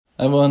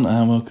Hi everyone,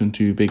 and welcome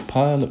to Big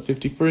Pile at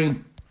 53.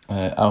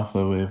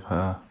 Alpha with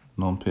her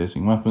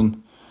non-piercing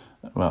weapon.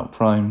 Well,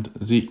 primed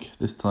Zeke,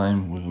 this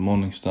time with a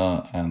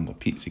Morningstar and a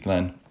Pizza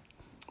Glen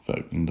for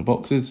opening the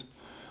boxes.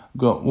 I've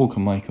got Walker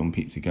Mike on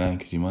Pizza Glen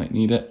because you might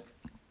need it.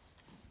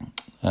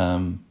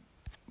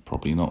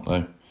 Probably not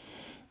though.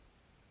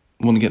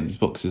 I want to get these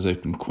boxes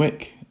open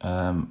quick.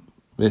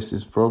 This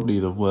is probably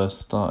the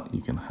worst start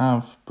you can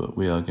have, but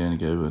we are going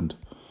to go and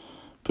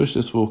push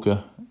this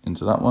Walker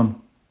into that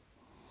one.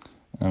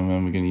 And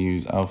then we're going to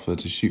use Alpha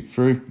to shoot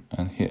through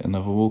and hit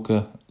another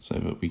Walker so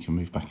that we can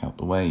move back out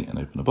the way and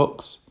open a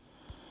box.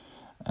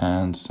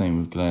 And same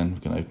with Glenn,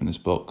 we're going to open this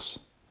box.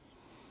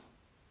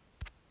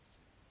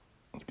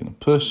 It's going to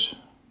push.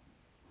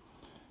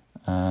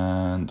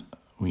 And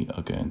we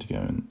are going to go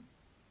and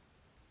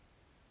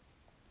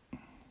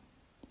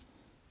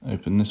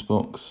open this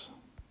box.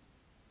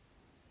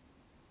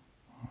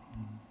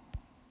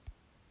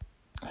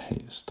 I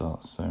hate the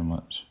start so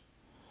much.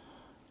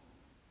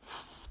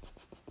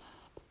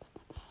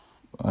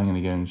 I'm going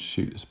to go and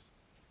shoot this.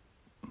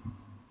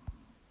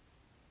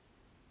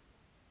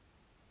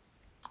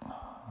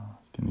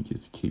 It's going to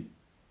just keep.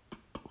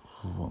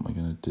 What am I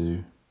going to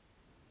do?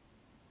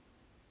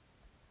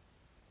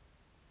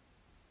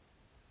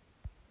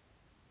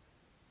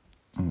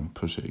 I'm going to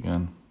push it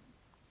again.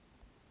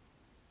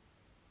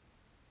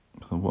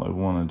 So what I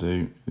want to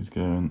do is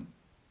go and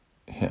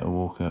hit a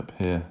walker up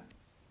here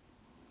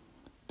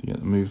to get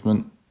the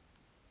movement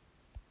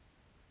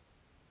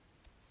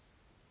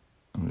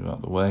and move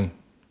out the way.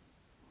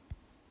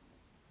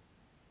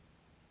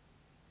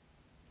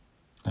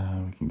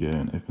 We can go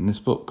and open this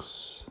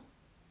box.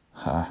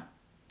 Ha!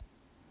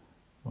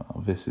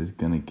 Well, this is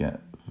going to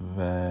get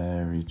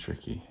very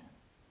tricky.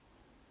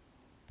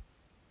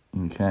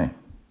 Okay.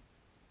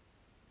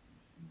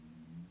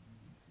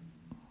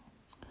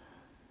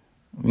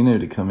 We know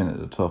to come in at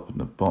the top and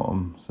the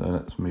bottom, so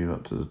let's move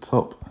up to the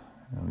top.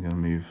 And we're going to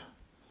move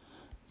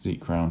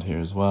Zeke round here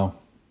as well.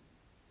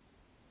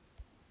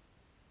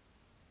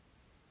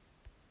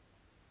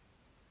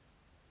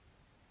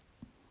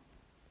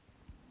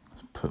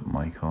 Let's put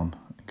Mike on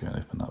and go and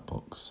open that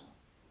box.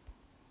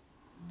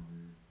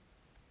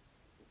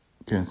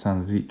 Go and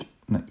stand Zeke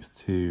next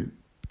to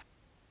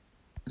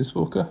this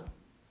walker,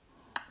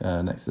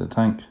 next to the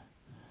tank.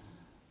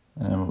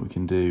 And what we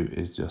can do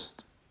is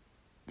just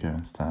go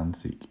and stand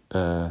Zeke,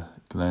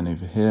 Glenn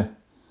over here,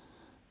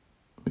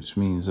 which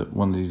means that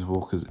one of these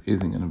walkers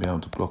isn't going to be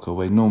able to block our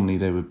way. Normally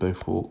they would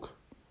both walk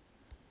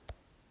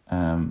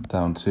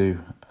down two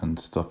and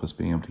stop us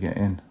being able to get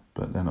in,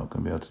 but they're not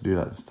going to be able to do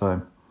that this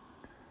time.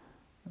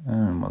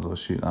 And might as well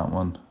shoot that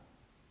one.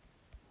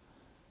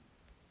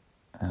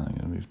 And I'm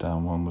going to move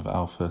down one with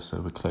Alpha so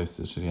we're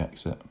closer to the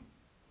exit.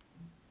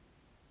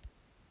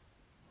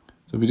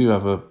 So we do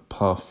have a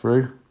path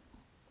through.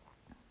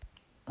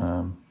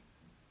 So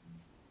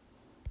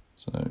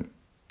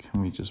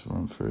can we just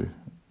run through?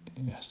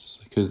 Yes,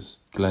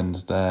 because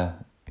Glenn's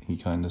there, he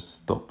kind of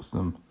stops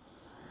them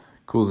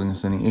causing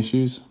us any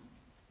issues.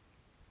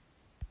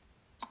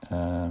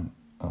 Oh,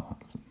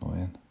 that's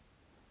annoying.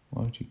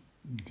 Why would you?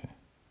 Okay.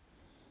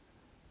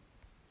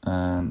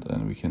 And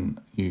then we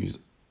can use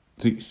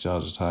Zeke's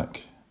charge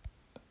attack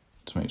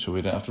to make sure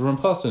we don't have to run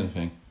past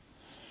anything.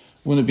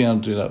 Wouldn't be able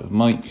to do that with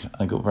Mike.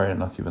 I got very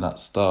unlucky with that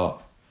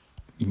start.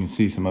 You can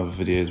see some other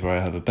videos where I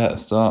have a better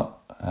start,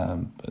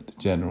 but the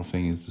general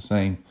thing is the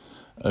same.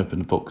 Open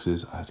the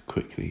boxes as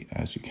quickly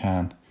as you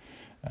can,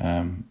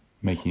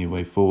 making your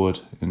way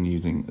forward and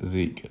using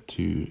Zeke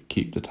to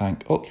keep the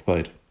tank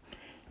occupied.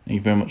 Thank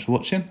you very much for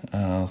watching,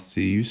 and I'll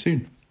see you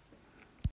soon.